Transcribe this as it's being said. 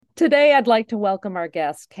Today, I'd like to welcome our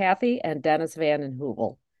guests, Cathy and Denis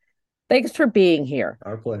VandenHeuvel. Thanks for being here.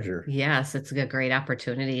 Our pleasure. Yes, it's a great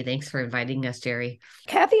opportunity. Thanks for inviting us, Jerry.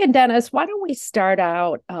 Cathy and Denis, why don't we start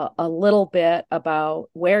out a little bit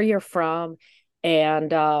about where you're from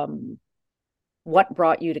and what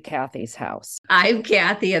brought you to Cathy's house? I'm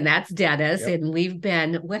Cathy and that's Dennis. Yep. And we've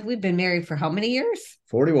been married for how many years?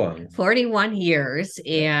 41. 41 years.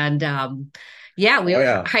 Yep. And yeah, we Oh, were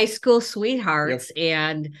yeah. high school Yep. sweethearts.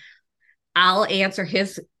 And I'll answer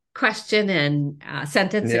his question and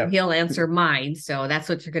sentence, and Yep. he'll answer mine. So that's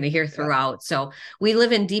what you're going to hear Yeah. throughout. So we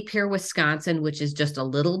live in Deep Here, Wisconsin, which is just a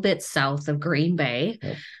little bit south of Green Bay.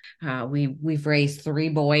 Yep. We've raised three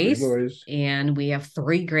Three boys boys. and we have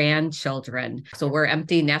three grandchildren. So we're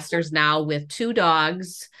empty nesters now with two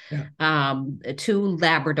dogs, Yeah. two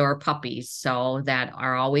Labrador puppies, so that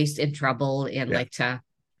are always in trouble and Yeah. like to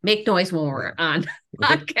make noise when we're on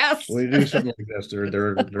podcasts. When you do something like this, they're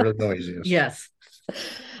the noisiest. Yes.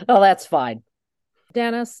 Oh, that's fine.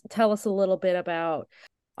 Denis, tell us a little bit about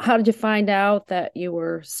how did you find out that you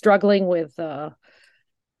were struggling with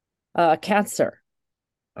cancer?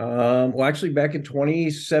 Well, actually, back in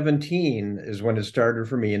 2017 is when it started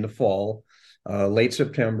for me in the fall, late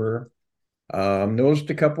September. Noticed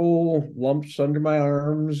a couple lumps under my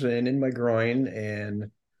arms and in my groin, and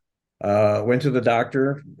went to the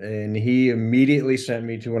doctor, and he immediately sent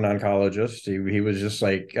me to an oncologist. He was just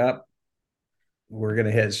like, we're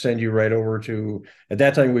going to send you right over to, at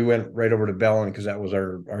that time, we went right over to Bellin because that was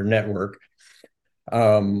our network.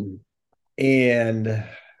 Um, and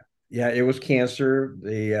yeah, it was cancer.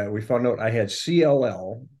 We found out I had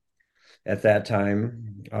CLL at that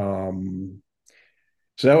time.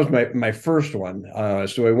 So that was my first one.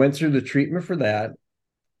 So I went through the treatment for that,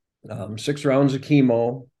 6 rounds of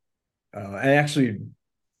chemo. And actually,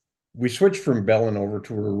 we switched from Bellin over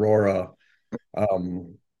to Aurora,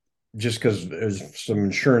 just because there's some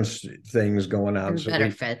insurance things going on. And better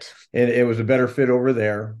fit. It was a better fit over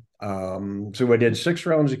there. So I did 6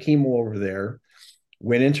 rounds of chemo over there,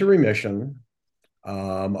 went into remission.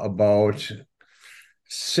 About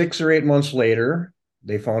 6 or 8 months later,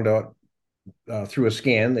 they found out through a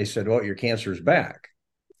scan, they said, well, your cancer is back.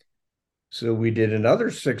 So we did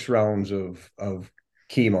another 6 rounds of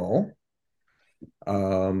chemo.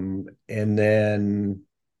 And then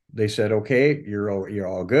they said, okay, you're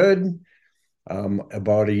all good.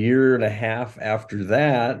 About a year and a half after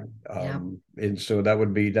that, Yeah. and so that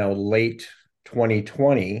would be now late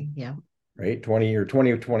 2020, Yeah. right? 20 or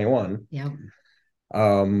 2021. Yeah.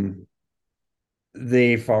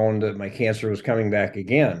 They found that my cancer was coming back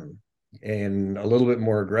again and a little bit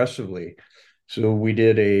more aggressively. So we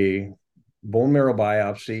did a bone marrow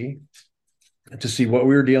biopsy to see what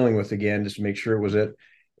we were dealing with again, just to make sure it was it.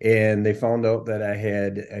 And they found out that I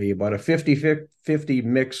had about a 50-50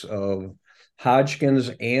 mix of Hodgkin's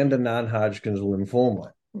and a non-Hodgkin's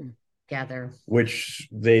lymphoma, Gather. which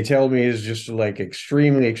they tell me is just like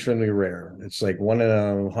extremely, extremely rare. It's like 1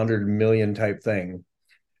 in 100 million type thing.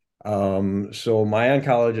 So my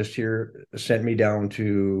oncologist here sent me down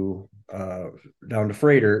to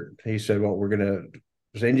Freighter. He said, well, we're gonna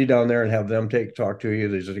send you down there and have them talk to you.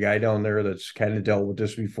 There's a guy down there that's kind of dealt with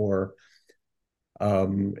this before.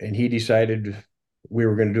 And he decided we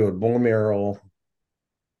were going to do a bone marrow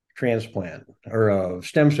transplant or a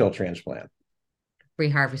stem cell transplant.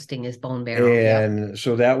 Reharvesting his bone marrow. And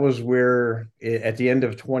so that was where at the end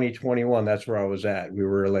of 2021, that's where I was at. We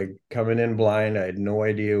were like coming in blind. I had no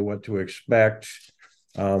idea what to expect.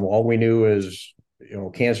 All we knew is,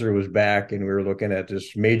 cancer was back and we were looking at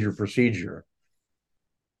this major procedure.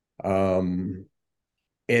 And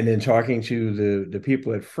in talking to the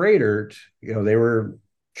people at Freightert, they were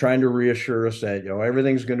trying to reassure us that,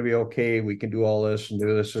 everything's going to be okay. We can do all this and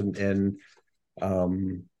do this. And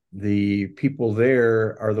the people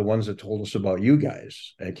there are the ones that told us about you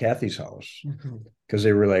guys at Cathy's house, because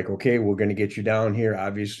they were like, okay, we're going to get you down here.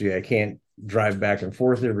 Obviously, I can't drive back and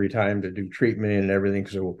forth every time to do treatment and everything.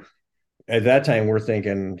 So at that time, we're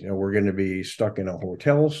thinking, we're going to be stuck in a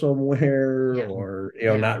hotel somewhere, or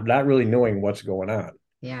not really knowing what's going on.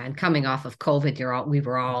 Yeah, and coming off of COVID, we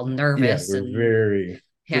were all nervous we're and very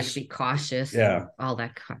had to be cautious. Yeah, all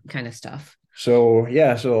that kind of stuff. So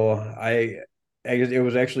it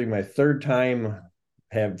was actually my third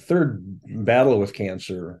battle with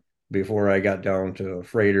cancer before I got down to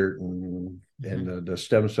Freighter and the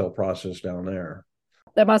stem cell process down there.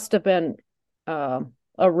 That must have been a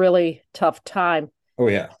really tough time. Oh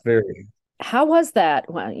yeah, very. How was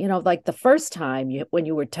that? Well, like the first time when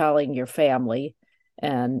you were telling your family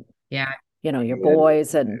and Yeah, your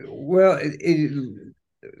boys and well,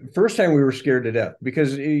 first time we were scared to death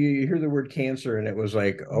because you hear the word cancer and it was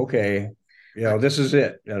like, okay, this is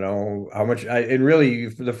it. How much and really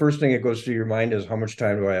the first thing that goes through your mind is how much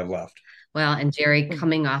time do I have left? Well, and Jerry,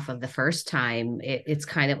 coming off of the first time, it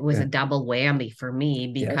was a double whammy for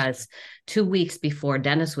me Yes. because 2 weeks before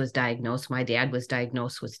Dennis was diagnosed, my dad was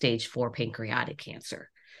diagnosed with stage 4 pancreatic cancer.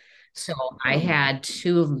 So I had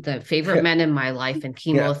two of the favorite men in my life in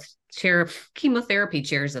chemotherapy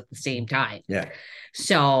chairs at the same time. Yeah.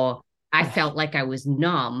 So I felt like I was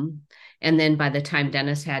numb. And then by the time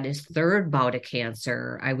Dennis had his third bout of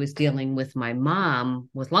cancer, I was dealing with my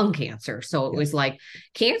mom with lung cancer. So it was like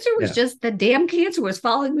cancer was just the damn cancer was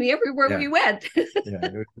following me everywhere we went.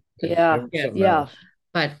 Yeah.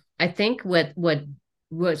 But I think what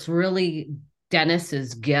was really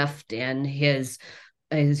Dennis's gift and his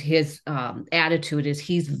attitude is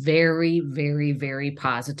he's very, very, very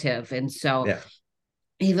positive. And so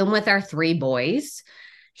even with our three boys,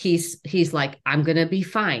 he's like, I'm going to be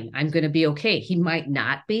fine. I'm going to be okay. He might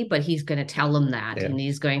not be, but he's going to tell them that. And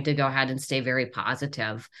he's going to go ahead and stay very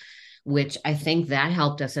positive, which I think that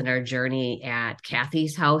helped us in our journey at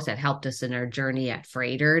Cathy's house. It helped us in our journey at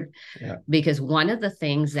Freighter, because one of the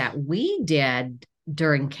things that we did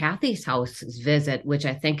during Cathy's house's visit, which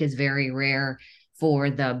I think is very rare for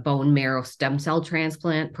the bone marrow stem cell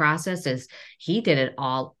transplant process, is he did it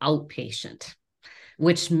all outpatient,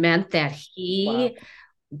 which meant that he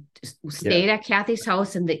stayed at Cathy's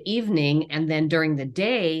house in the evening, and then during the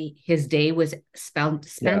day, his day was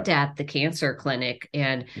spent at the cancer clinic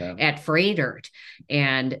and at Freighter.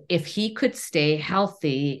 And if he could stay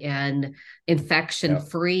healthy and infection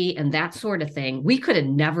free and that sort of thing, we could have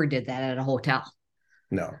never did that at a hotel.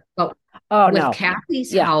 No. But with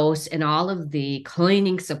Cathy's house and all of the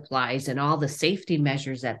cleaning supplies and all the safety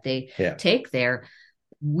measures that they take there,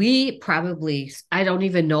 we probably, I don't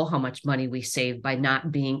even know how much money we saved by him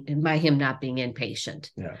not being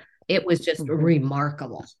inpatient. Yeah. It was just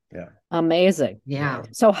remarkable. Yeah. Amazing. Yeah.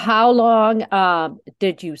 So how long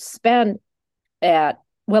did you spend well,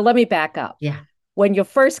 let me back up. Yeah. When you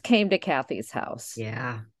first came to Cathy's house.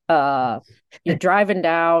 Yeah. You're driving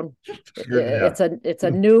down. It's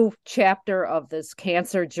a new chapter of this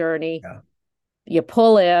cancer journey. Yeah. You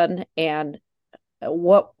pull in, and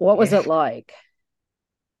what was it like?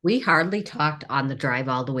 We hardly talked on the drive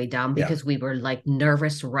all the way down because we were like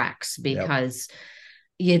nervous wrecks because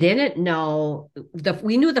you didn't know.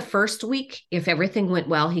 We knew the first week, if everything went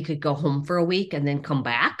well, he could go home for a week and then come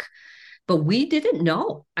back. But we didn't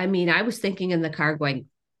know. I mean, I was thinking in the car going,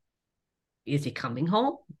 is he coming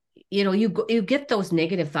home? You get those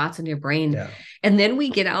negative thoughts in your brain. Yeah. And then we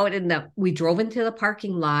get out we drove into the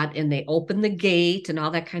parking lot and they opened the gate and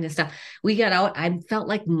all that kind of stuff. We got out. I felt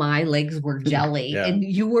like my legs were jelly and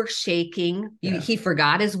you were shaking. He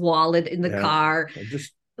forgot his wallet in the car.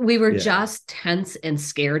 We were just tense and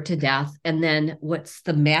scared to death. And then what's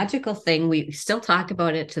the magical thing, we still talk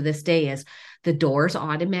about it to this day, is the doors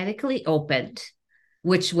automatically opened,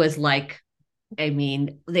 which was like, I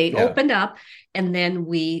mean, they opened up, and then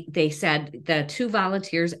they said, the two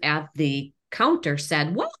volunteers at the counter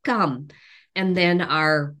said, welcome. And then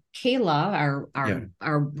our Kayla,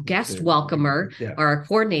 our guest welcomer, our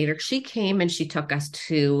coordinator, she came and she took us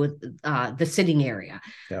to the sitting area.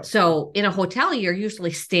 Yeah. So in a hotel, you're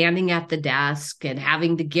usually standing at the desk and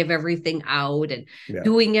having to give everything out and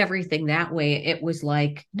doing everything that way. It was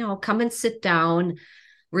like, no, come and sit down,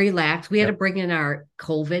 relax. We had to bring in our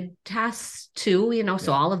COVID tests too,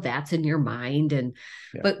 so all of that's in your mind.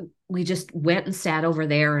 But we just went and sat over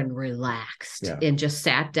there and relaxed and just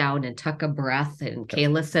sat down and took a breath. And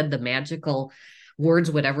Kayla said the magical words,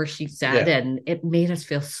 whatever she said, and it made us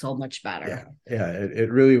feel so much better. Yeah. It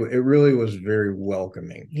really was very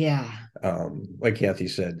welcoming. Yeah. Like Cathy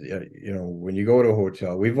said, when you go to a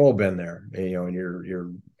hotel, we've all been there, and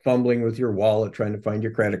you're fumbling with your wallet, trying to find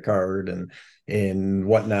your credit card and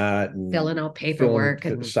whatnot, and filling out paperwork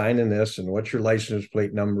and signing this, and what's your license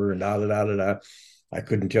plate number, and da da da da da. I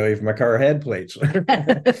couldn't tell you if my car had plates. You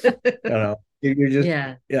just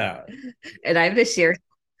And I have to share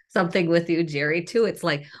something with you, Jerry, too. It's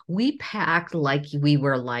like we packed like we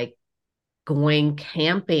were like going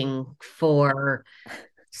camping for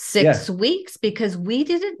 6 weeks because we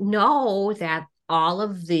didn't know that all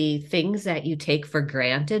of the things that you take for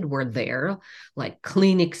granted were there, like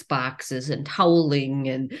Kleenex boxes and toweling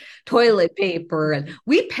and toilet paper. And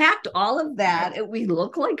we packed all of that, and we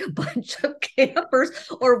looked like a bunch of campers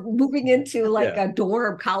or moving into like a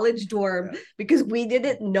dorm, college dorm, because we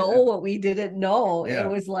didn't know what we didn't know. It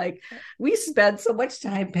was like we spent so much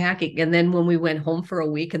time packing. And then when we went home for a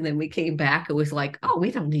week and then we came back, it was like, oh,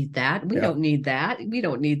 we don't need that. We don't need that. We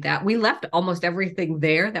don't need that. We left almost everything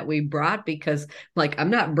there that we brought because, like, I'm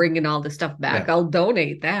not bringing all the stuff back. I'll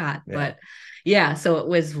donate that. But so it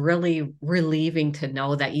was really relieving to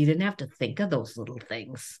know that you didn't have to think of those little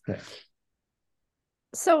things.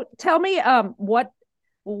 So tell me,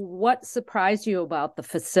 what surprised you about the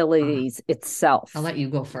facilities itself? I'll let you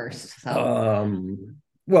go first. So.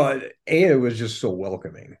 Well, A, it was just so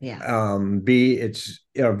welcoming. B, it's,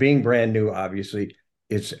 being brand new, obviously,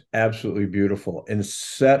 it's absolutely beautiful and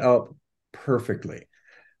set up perfectly.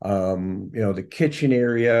 The kitchen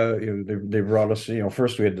area, they brought us,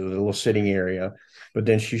 first we had the little sitting area, but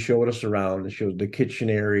then she showed us around and showed the kitchen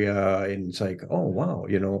area. And it's like, oh, wow,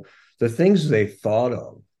 the things they thought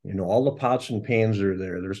of, all the pots and pans are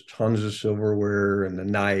there. There's tons of silverware and the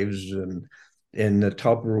knives and the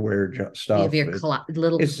Tupperware stuff. You have your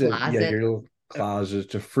little closet. Your little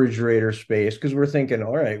closets, refrigerator space. Because we're thinking,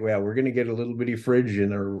 all right, well, we're going to get a little bitty fridge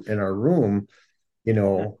in our room,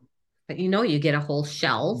 But you get a whole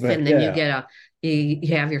shelf, and then you get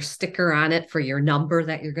you have your sticker on it for your number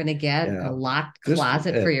that you're going to get, a locked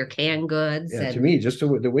closet for your canned goods. To me, just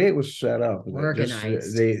the way it was set up,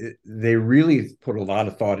 organized. They really put a lot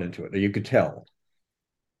of thought into it. You could tell.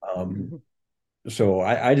 So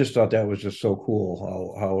I just thought that was just so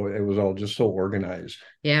cool how it was all just so organized.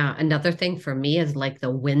 Yeah. Another thing for me is like the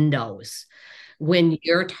windows. When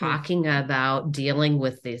you're talking about dealing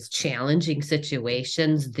with these challenging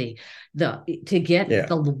situations, to get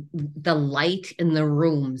the light in the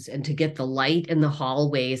rooms and to get the light in the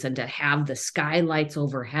hallways and to have the skylights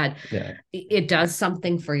overhead, it does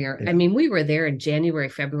something for your. I mean, we were there in January,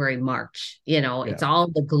 February, March. It's all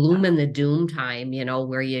the gloom and the doom time.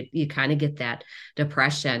 Where you kind of get that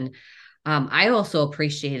depression. I also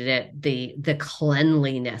appreciated it, the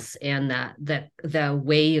cleanliness and the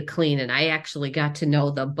way you clean. And I actually got to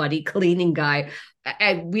know the buddy cleaning guy.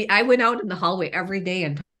 I went out in the hallway every day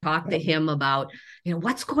and talked to him about,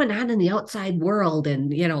 what's going on in the outside world.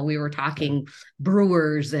 And, we were talking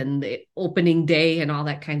Brewers and the opening day and all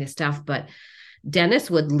that kind of stuff. But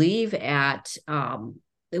Dennis would leave at,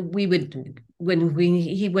 he went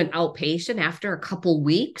outpatient after a couple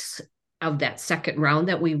weeks of that second round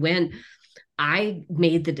that we went, I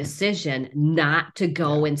made the decision not to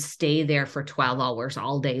go and stay there for 12 hours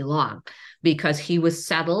all day long because he was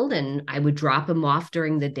settled and I would drop him off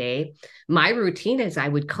during the day. My routine is I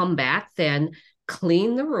would come back, then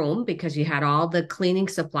clean the room because you had all the cleaning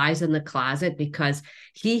supplies in the closet because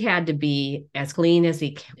he had to be as clean as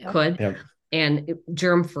he could. And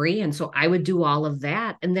germ free. And so I would do all of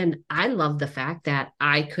that. And then I love the fact that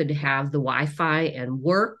I could have the Wi-Fi and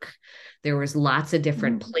work. There was lots of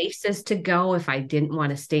different places to go. If I didn't want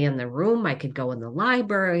to stay in the room, I could go in the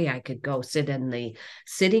library. I could go sit in the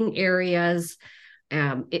sitting areas.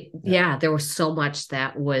 There was so much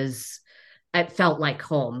that it felt like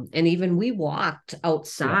home. And even we walked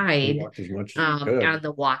outside as much on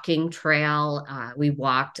the walking trail. We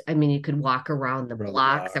walked, you could walk around the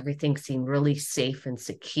blocks. Everything seemed really safe and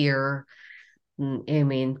secure.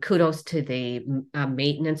 Kudos to the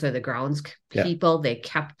maintenance or the grounds people. They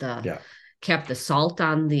kept the salt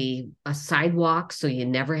on the sidewalk, so you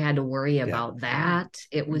never had to worry about that.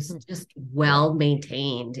 It was just well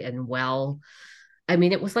maintained and well.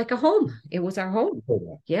 It was like a home. It was our home.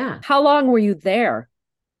 Yeah. How long were you there?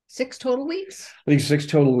 6 total weeks. I think 6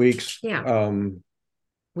 total weeks. Yeah.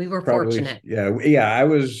 We were fortunate. Yeah. I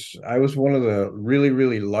was one of the really,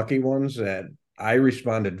 really lucky ones that I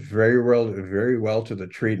responded very well to the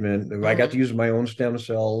treatment. I got to use my own stem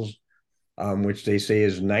cells, which they say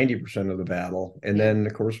is 90% of the battle. And then,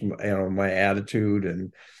 of course, my attitude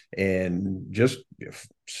and just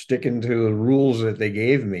sticking to the rules that they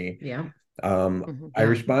gave me. Yeah. I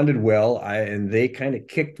responded well. And they kind of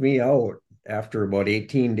kicked me out after about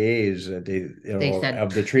 18 days that they said,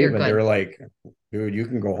 of the treatment. They were like, dude, you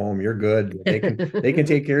can go home. You're good. They can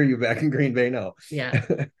take care of you back in Green Bay now. Yeah.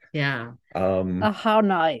 Yeah. How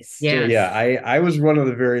nice. Yes. So, I was one of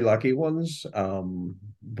the very lucky ones.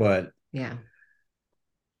 But yeah.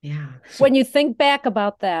 When you think back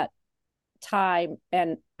about that time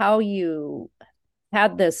and how you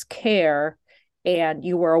had this care and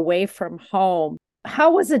you were away from home,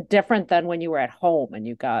 how was it different than when you were at home and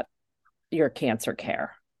you got your cancer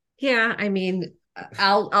care? Yeah.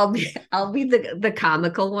 I'll be the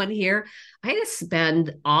comical one here. I had to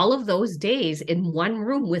spend all of those days in one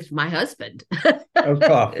room with my husband. Oh,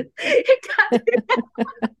 tough.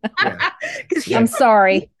 Yeah. I'm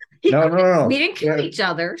sorry. No. We didn't kill each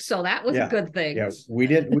other, so that was a good thing. Yeah, we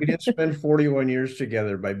didn't spend 41 years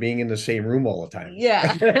together by being in the same room all the time.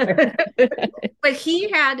 Yeah. But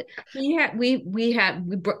we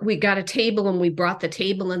got a table and we brought the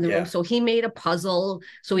table in the room. So he made a puzzle.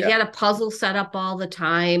 So he had a puzzle set up all the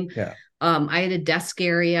time. Yeah. I had a desk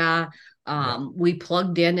area. We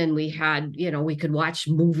plugged in and we had, we could watch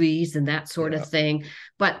movies and that sort of thing.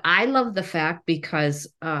 But I love the fact because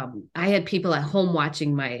I had people at home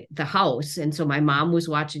watching the house. And so my mom was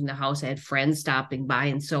watching the house. I had friends stopping by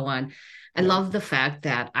and so on. I love the fact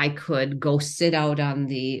that I could go sit out on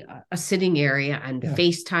a sitting area and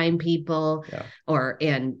FaceTime people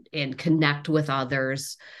and connect with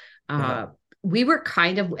others. We were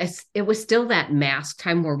it was still that mask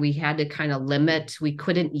time where we had to kind of limit. We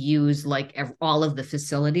couldn't use like all of the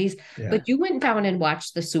facilities, but you went down and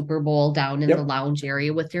watched the Super Bowl down in the lounge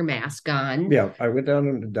area with your mask on. Yeah, I went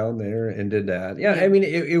down there and did that. Yeah. I mean,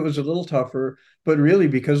 it was a little tougher, but really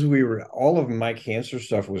because all of my cancer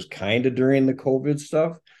stuff was kind of during the COVID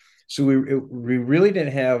stuff. So we really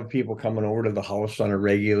didn't have people coming over to the house on a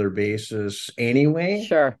regular basis anyway.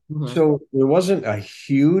 Sure. Mm-hmm. So there wasn't a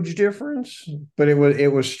huge difference, but it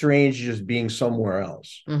was strange just being somewhere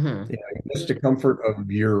else. Mm-hmm. Just the comfort of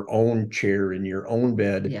your own chair in your own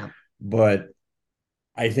bed. Yeah. But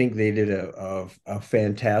I think they did a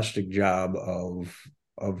fantastic job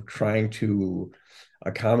of trying to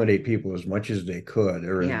accommodate people as much as they could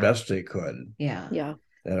or as best they could. Yeah. Yeah.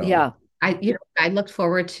 Yeah. I looked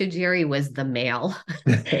forward to, Jerry, was the mail.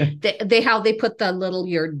 How they put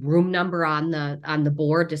your room number on the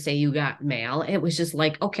board to say you got mail. It was just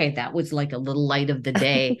like, okay, that was like a little light of the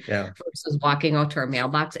day versus walking out to our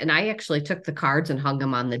mailbox. And I actually took the cards and hung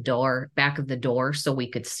them on the back of the door so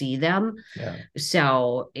we could see them. Yeah.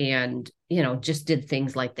 So, and just did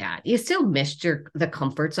things like that. You still missed the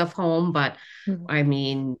comforts of home, but I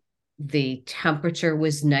mean, the temperature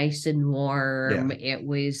was nice and warm. It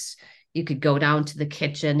was. You could go down to the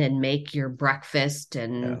kitchen and make your breakfast.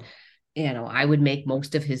 And, I would make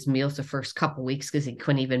most of his meals the first couple of weeks because he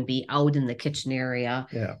couldn't even be out in the kitchen area.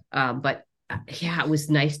 Yeah. But it was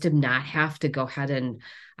nice to not have to go ahead and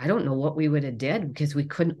I don't know what we would have did because we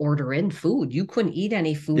couldn't order in food. You couldn't eat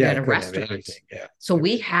any food at a restaurant. So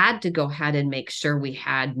we had to go ahead and make sure we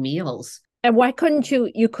had meals. And why couldn't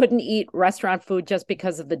you couldn't eat restaurant food just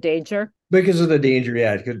because of the danger? Because of the danger,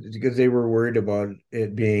 because they were worried about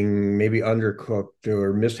it being maybe undercooked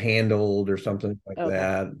or mishandled or something like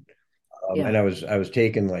that. And I was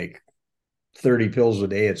taking like 30 pills a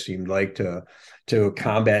day, it seemed like, to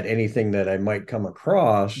combat anything that I might come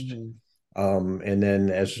across. Mm-hmm. And then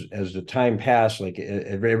as the time passed, like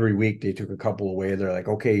every week they took a couple away. They're like,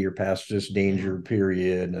 okay, you're past this danger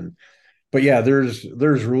period. But there's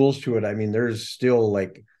rules to it. I mean, there's still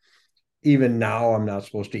like, even now I'm not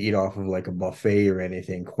supposed to eat off of like a buffet or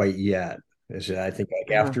anything quite yet. I think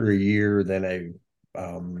like after a year, then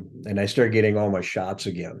I start getting all my shots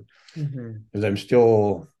again because I'm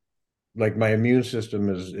still like my immune system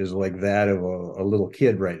is like that of a little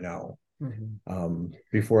kid right now.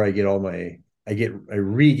 Before I get I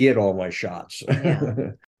re-get all my shots.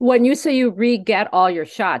 When you say you re-get all your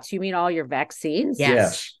shots, you mean all your vaccines?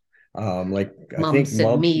 Yes. Like I think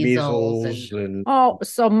mumps, measles, and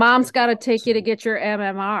so mom's got to take you to get your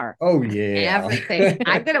MMR. Oh yeah, everything.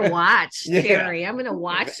 I'm gonna watch Pere. I'm gonna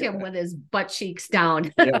watch him with his butt cheeks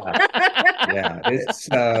down. It's.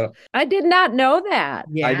 I did not know that.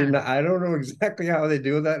 Yeah. I don't know exactly how they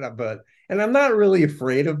do that, and I'm not really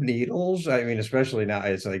afraid of needles. I mean, especially now.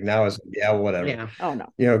 It's like whatever. Yeah. Oh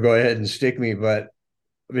no. Go ahead and stick me, but.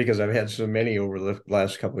 Because I've had so many over the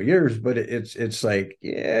last couple of years, but it's like,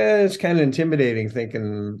 it's kind of intimidating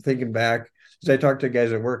thinking back. As I talk to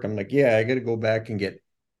guys at work, I'm like, I got to go back and get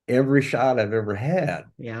every shot I've ever had.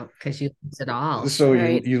 Yeah, because you lose it all. So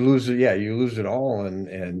you lose it. Yeah, you lose it all,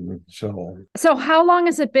 and so. So how long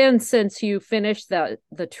has it been since you finished the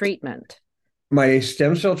treatment? My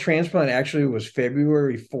stem cell transplant actually was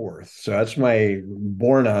February 4th. So that's my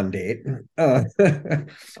born on date.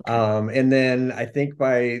 And then I think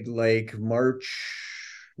by like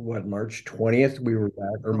March 20th, we were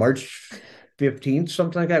back, or March 15th,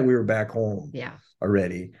 something like that. We were back home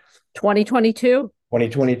already. 2022?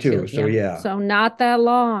 2022. So So not that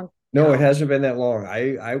long. No, it hasn't been that long.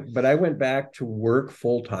 But I went back to work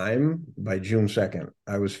full time by June 2nd.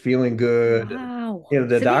 I was feeling good. Wow.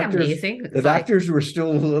 The doctors were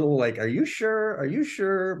still a little like, are you sure? Are you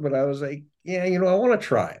sure? But I was like, I want to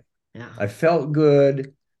try. Yeah. I felt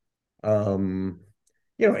good. Um,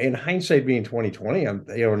 in hindsight being 2020,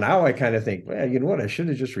 now I kind of think, well, you know what, I should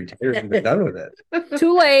have just retired and been done with it.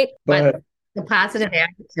 Too late. But But the positive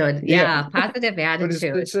attitude. yeah, Yeah. Positive but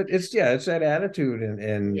attitude. it's that attitude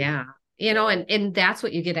and Yeah. And that's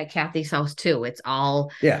what you get at Kathy's house too. It's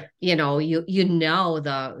all, yeah, the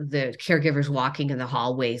caregivers walking in the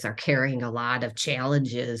hallways are carrying a lot of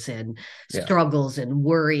challenges and yeah, struggles and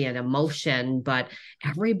worry and emotion, but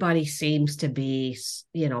everybody seems to be,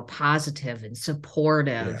 positive and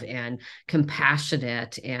supportive yeah, and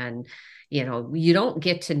compassionate. And, you don't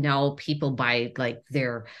get to know people by like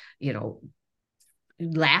their, you know,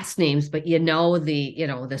 last names, but the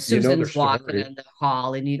their Susans walking story. in the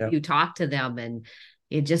hall, and you Yeah, you talk to them, and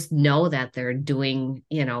you just know that they're going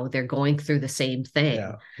through the same thing.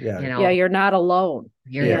 yeah, yeah, Yeah, you're not alone.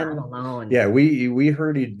 You're yeah. not And alone. Yeah, we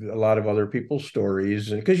heard a lot of other people's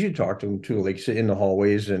stories, and because you talk to them too, like sit in the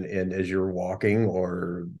hallways and as you're walking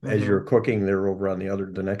or as you're Mhm. cooking, they're over on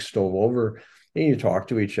the next stove over, and you talk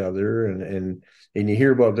to each other and you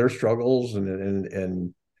hear about their struggles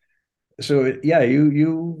and so yeah,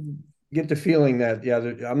 you get the feeling that yeah,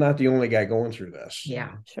 I'm not the only guy going through this.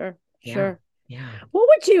 Yeah, sure, yeah, sure. yeah. What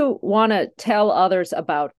would you want to tell others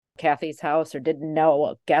about Kathy's house or didn't know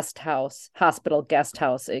a hospital guest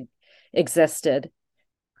house existed?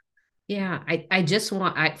 Yeah, I just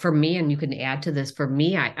for me, and you can add to this, for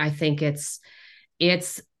me, I think it's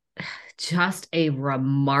just a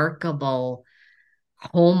remarkable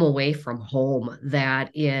home away from home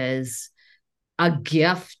that is a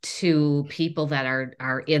gift to people that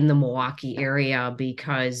are in the Milwaukee area,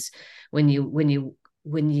 because when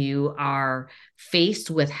you are faced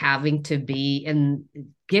with having to be and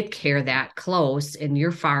get care that close and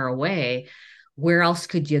you're far away, where else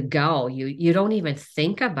could you go? You don't even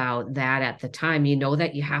think about that at the time. You know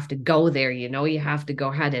that you have to go there. You know you have to go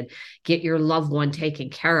ahead and get your loved one taken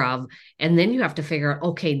care of. And then you have to figure out,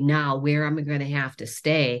 okay, now where am I going to have to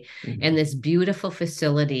stay? And Mhm. this beautiful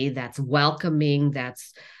facility that's welcoming,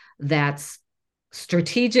 that's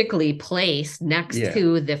strategically placed next Yeah,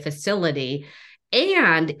 to the facility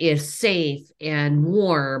and is safe and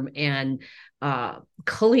warm and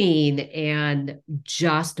clean and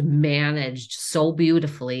just managed so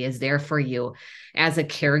beautifully, is there for you as a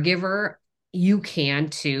caregiver. You can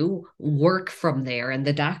too work from there, and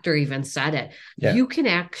the doctor even said it. yeah, You can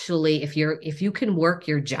actually, if you can work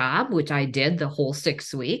your job, which I did the whole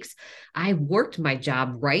 6 weeks. I worked my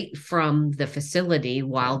job right from the facility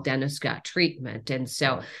while yeah, Dennis got treatment, and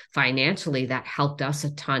so yeah, financially that helped us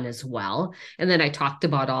a ton as well. And then I talked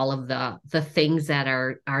about all of the things that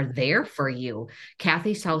are there for you.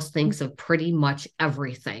 Kathy's house thinks of pretty much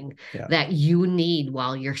everything yeah, that you need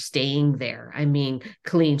while you're staying there. I mean,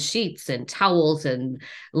 clean sheets and towels and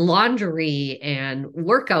laundry and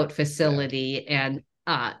workout yeah, facility and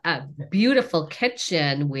a beautiful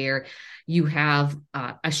kitchen where you have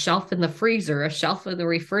a shelf in the freezer, a shelf in the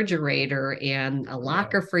refrigerator, and a yeah.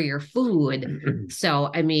 locker for your food. So,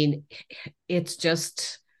 I mean, it's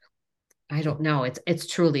just, I don't know. It's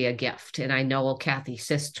truly a gift, and I know Kathy's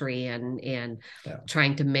history and Yeah,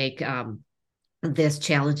 trying to make this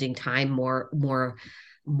challenging time more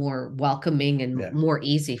welcoming and yeah. more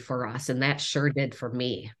easy for us, and that sure did for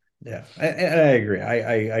me. Yeah, I agree.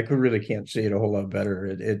 I could really can't say it a whole lot better.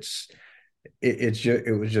 It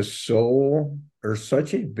was just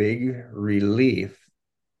such a big relief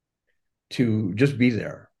to just be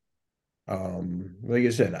there. Like I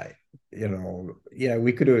said, yeah,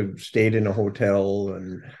 we could have stayed in a hotel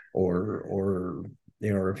or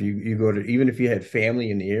if you go to, even if you had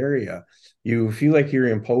family in the area, you feel like you're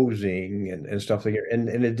imposing and stuff like that. And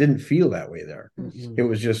it didn't feel that way there. It Mm-mm.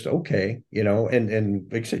 was just okay,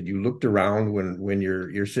 and like I said, you looked around when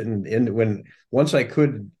you're sitting in when once I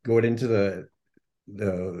could go into the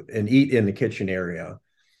and eat in the kitchen area,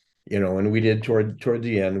 and we did toward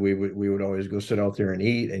the end, we would always go sit out there and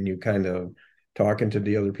eat, and you kind of talking to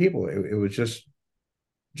the other people. It was just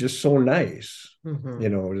so nice,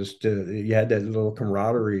 Mm-hmm. just you had that little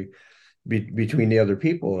camaraderie between the other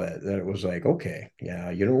people that it was like, okay,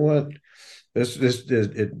 yeah, you know what, this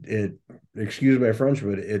it excuse my French,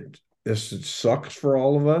 but it sucks for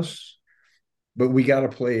all of us, but we got a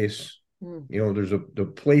place. Mm. There's the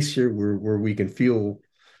place here where we can feel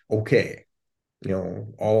okay.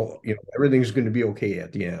 Everything's going to be okay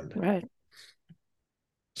at the end. Right.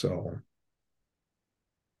 So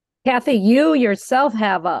Kathy, you yourself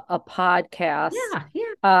have a podcast Yeah,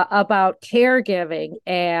 yeah, about caregiving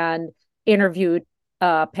and interviewed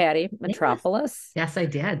Patty yes, Metropolis. yes, I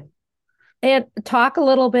did. And talk a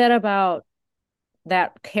little bit about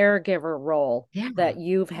that caregiver role that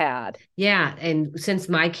you've had. Yeah. And since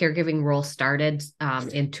my caregiving role started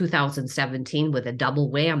in 2017 with a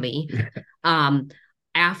double whammy,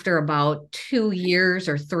 after about 2 years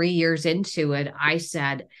or 3 years into it, I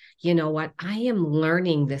said, you know what? I am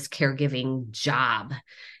learning this caregiving job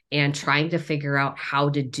and trying to figure out how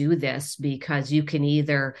to do this, because you can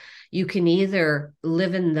either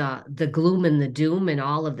live in the gloom and the doom and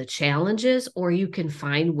all of the challenges, or you can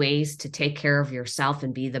find ways to take care of yourself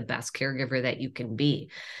and be the best caregiver that you can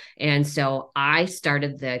be. And so I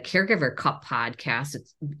started the Caregiver Cup podcast.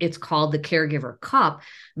 It's called the Caregiver Cup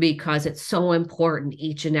because it's so important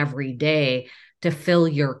each and every day to fill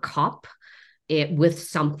your cup with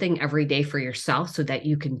something every day for yourself so that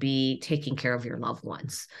you can be taking care of your loved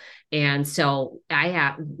ones. And so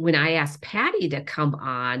when I asked Patty to come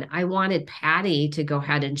on, I wanted Patty to go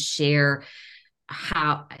ahead and share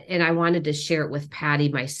how, and I wanted to share it with Patty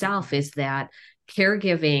myself, is that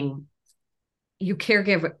caregiving, you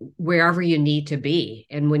caregive wherever you need to be.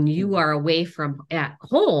 And when you are away from at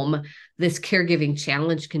home, this caregiving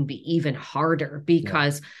challenge can be even harder,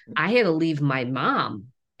 because I had to leave my mom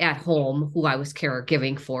at home, who I was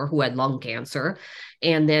caregiving for, who had lung cancer.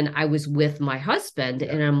 And then I was with my husband,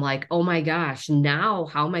 and I'm like, oh my gosh, now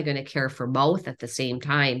how am I going to care for both at the same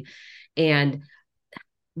time? And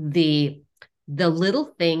the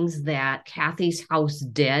little things that Cathy's house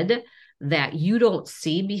did that you don't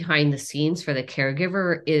see behind the scenes for the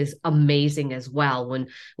caregiver is amazing as well.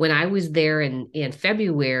 When I was there in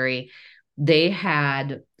February, they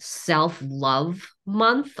had self-love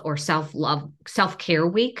month or self-care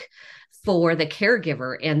week for the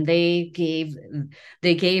caregiver, and they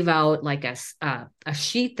gave out like a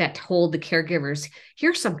sheet that told the caregivers,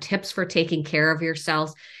 here's some tips for taking care of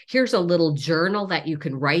yourselves. Here's a little journal that you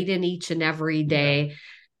can write in each and every day.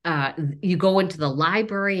 You go into the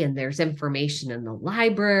library and there's information in the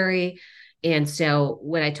library. And so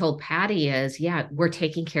what I told Patty is, we're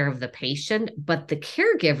taking care of the patient, but the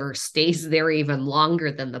caregiver stays there even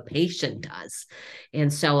longer than the patient does.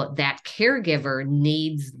 And so that caregiver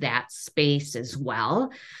needs that space as well.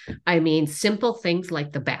 I mean, simple things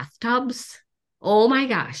like the bathtubs. Oh my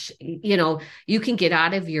gosh. You can get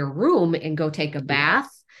out of your room and go take a bath,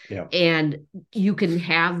 and you can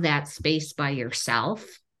have that space by yourself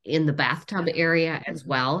in the bathtub area as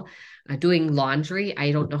well. Doing laundry.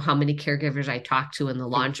 I don't know how many caregivers I talked to in the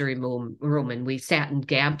laundry room, and we sat and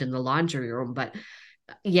gabbed in the laundry room. But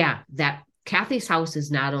that Cathy's house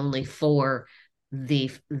is not only for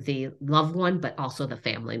the loved one, but also the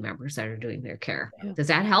family members that are doing their care. Does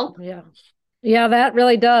that help? Yeah, that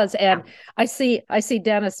really does. And I see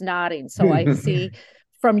Dennis nodding. So I see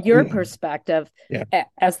from your perspective,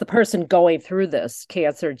 as the person going through this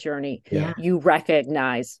cancer journey, you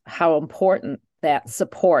recognize how important that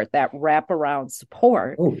support, that wraparound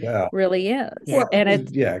support, really is. Well, and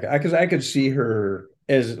because I could see her,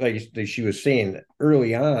 as like she was saying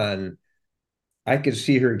early on, I could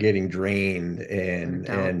see her getting drained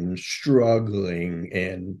and struggling,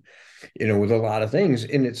 and with a lot of things.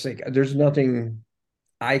 And it's like there's nothing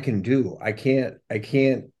I can do. I can't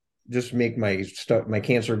just make my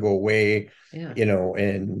cancer go away.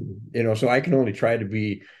 So I can only try to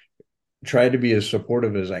be as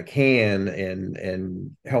supportive as I can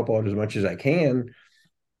and help out as much as I can.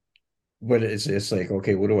 But it's like,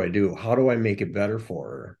 okay, what do I do? How do I make it better for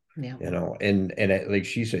her? And like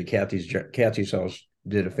she said, Cathy's house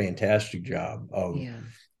did a fantastic job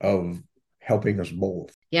of helping us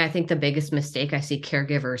both. I think the biggest mistake I see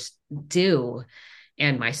caregivers do,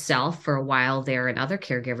 and myself for a while there and other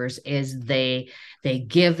caregivers, is they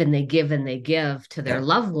give and they give and they give to their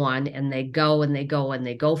loved one, and they go and they go and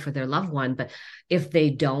they go for their loved one. But if they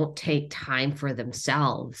don't take time for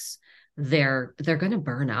themselves, they're going to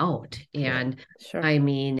burn out. And I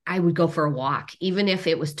mean, I would go for a walk. Even if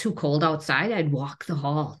it was too cold outside, I'd walk the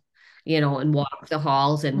hall, and walk the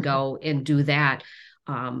halls and go and do that.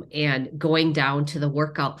 And going down to the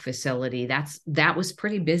workout facility, that was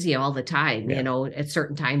pretty busy all the time, at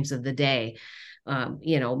certain times of the day,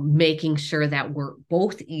 making sure that we're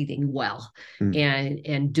both eating well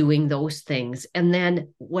and doing those things. And then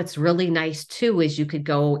what's really nice too, is you could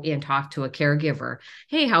go and talk to a caregiver.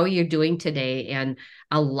 Hey, how are you doing today? And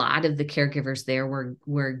a lot of the caregivers there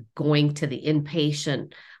were going to the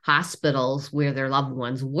inpatient hospitals where their loved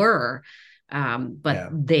ones were. But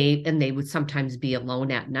they would sometimes be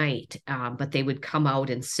alone at night, but they would come out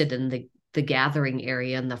and sit in the gathering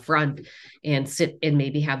area in the front and sit and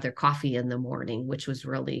maybe have their coffee in the morning, which was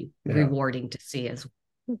really rewarding to see as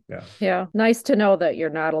well. Yeah. Nice to know that you're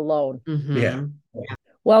not alone. Mm-hmm.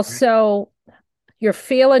 Well, so you're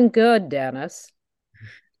feeling good, Dennis.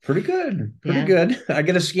 Pretty good. Pretty Yeah. good. I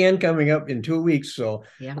get a scan coming up in 2 weeks. So,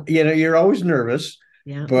 Yeah. you're always nervous,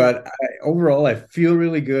 Yeah. but overall, I feel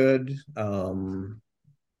really good.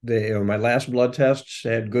 My last blood tests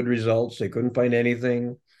had good results. They couldn't find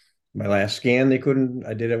anything. My last scan,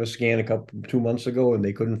 I did have a scan 2 months ago and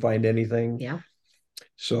they couldn't find anything. Yeah.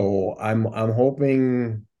 So I'm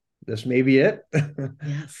hoping this may be it.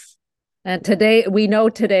 Yes. And we know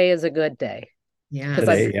today is a good day. Yeah.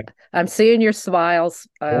 Because I'm seeing your smiles.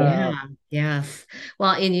 Yeah. Yes.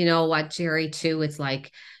 Well, and you know what, Jerry, too, it's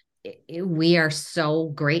like we are so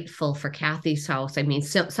grateful for Cathy's house. I mean,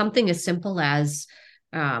 something as simple as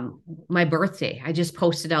my birthday. I just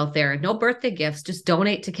posted out there, no birthday gifts, just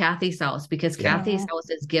donate to Cathy's house because Cathy's house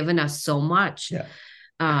has given us so much. Yeah.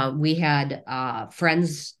 We had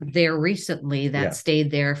friends there recently that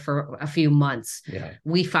stayed there for a few months. Yeah.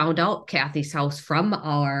 We found out Cathy's house from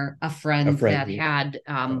a friend that had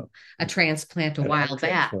a transplant a while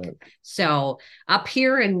back. So up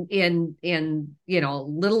here in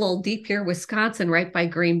little old Deep here, Wisconsin, right by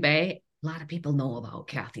Green Bay, a lot of people know about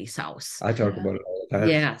Cathy's house. I talk about it all the time.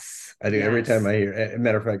 Yes. I do every time I hear. As a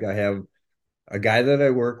matter of fact, I have a guy that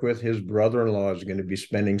I work with. His brother-in-law is going to be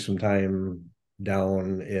spending some time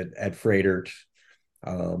down at Freighter.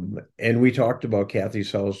 And we talked about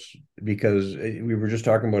Cathy's house because we were just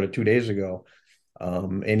talking about it 2 days ago.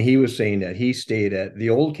 And he was saying that he stayed at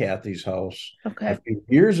the old Cathy's house a few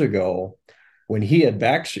years ago when he had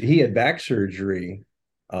back surgery.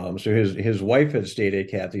 So his wife had stayed at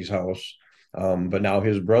Cathy's house. But now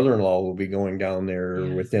his brother-in-law will be going down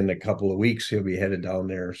there within a couple of weeks. He'll be headed down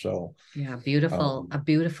there. So a beautiful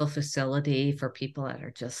facility for people that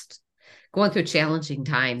are just going through challenging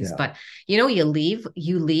times. But you leave,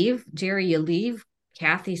 Jerry, you leave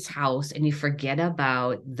Cathy's house and you forget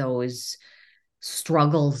about those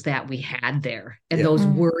struggles that we had there and those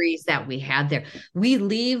worries that we had there. We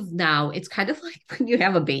leave now. It's kind of like when you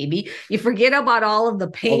have a baby, you forget about all of the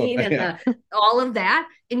pain and all of that.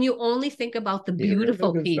 And you only think about the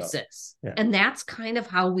beautiful pieces. Yeah. And that's kind of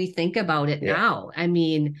how we think about it now. I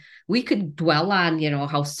mean, we could dwell on,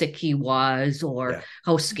 how sick he was or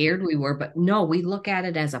how scared we were, but no, we look at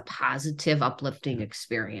it as a positive, uplifting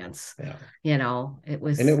experience. Yeah. It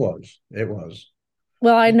was.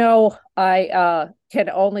 Well, I know I can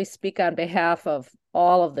only speak on behalf of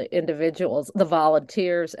all of the individuals, the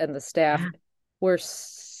volunteers and the staff. We're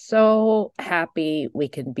so happy we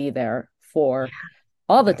can be there for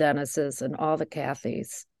all the Dennises and all the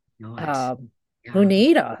Cathys who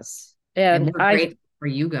need us. And we're grateful for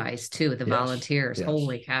you guys too, the volunteers. Yes.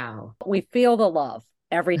 Holy cow. We feel the love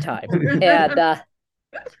every time. And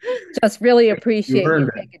just really appreciate you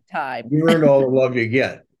taking time. You earned all the love you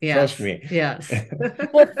get. Yes. Trust me. Yes.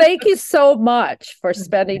 Well, thank you so much for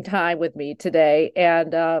spending time with me today.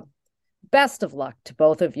 And best of luck to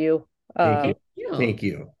both of you. Thank you. Thank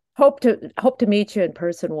you. Hope to meet you in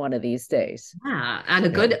person one of these days. Yeah, on a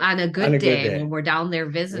good day when we're down there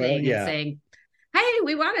visiting and saying, "Hey,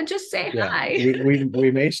 we want to just say hi."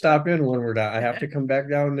 we may stop in when we're down. I have to come back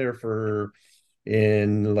down there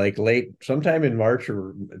in like sometime in March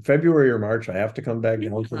or February or March. I have to come back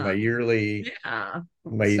down for my yearly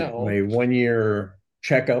my 1 year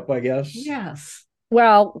checkup, I guess. Yes.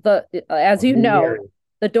 Well, as you know,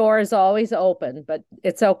 the door is always open, but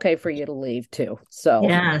it's okay for you to leave too. So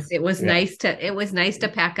yes, it was nice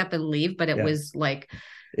to pack up and leave, but it was like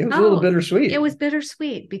it was a little bittersweet. It was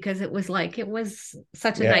bittersweet because it was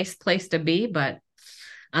such a nice place to be, but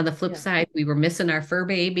on the flip side, we were missing our fur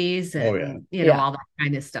babies and all that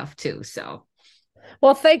kind of stuff too. So,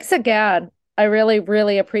 well, thanks again. I really,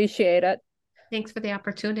 really appreciate it. Thanks for the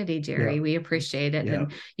opportunity, Jerry. Yeah. We appreciate it. Yeah.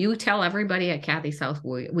 And you tell everybody at Cathy's house,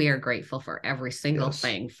 we are grateful for every single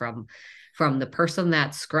thing from the person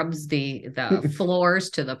that scrubs the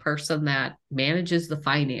floors to the person that manages the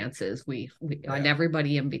finances. We and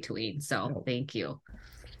everybody in between. So thank you.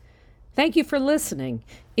 Thank you for listening.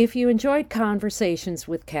 If you enjoyed Conversations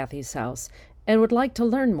with Cathy's House and would like to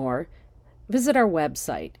learn more, visit our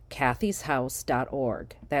website,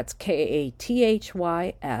 cathyshouse.org. That's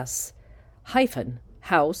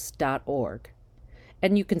KATHYS-house.org.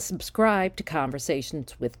 And you can subscribe to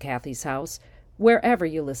Conversations with Cathy's House wherever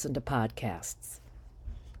you listen to podcasts.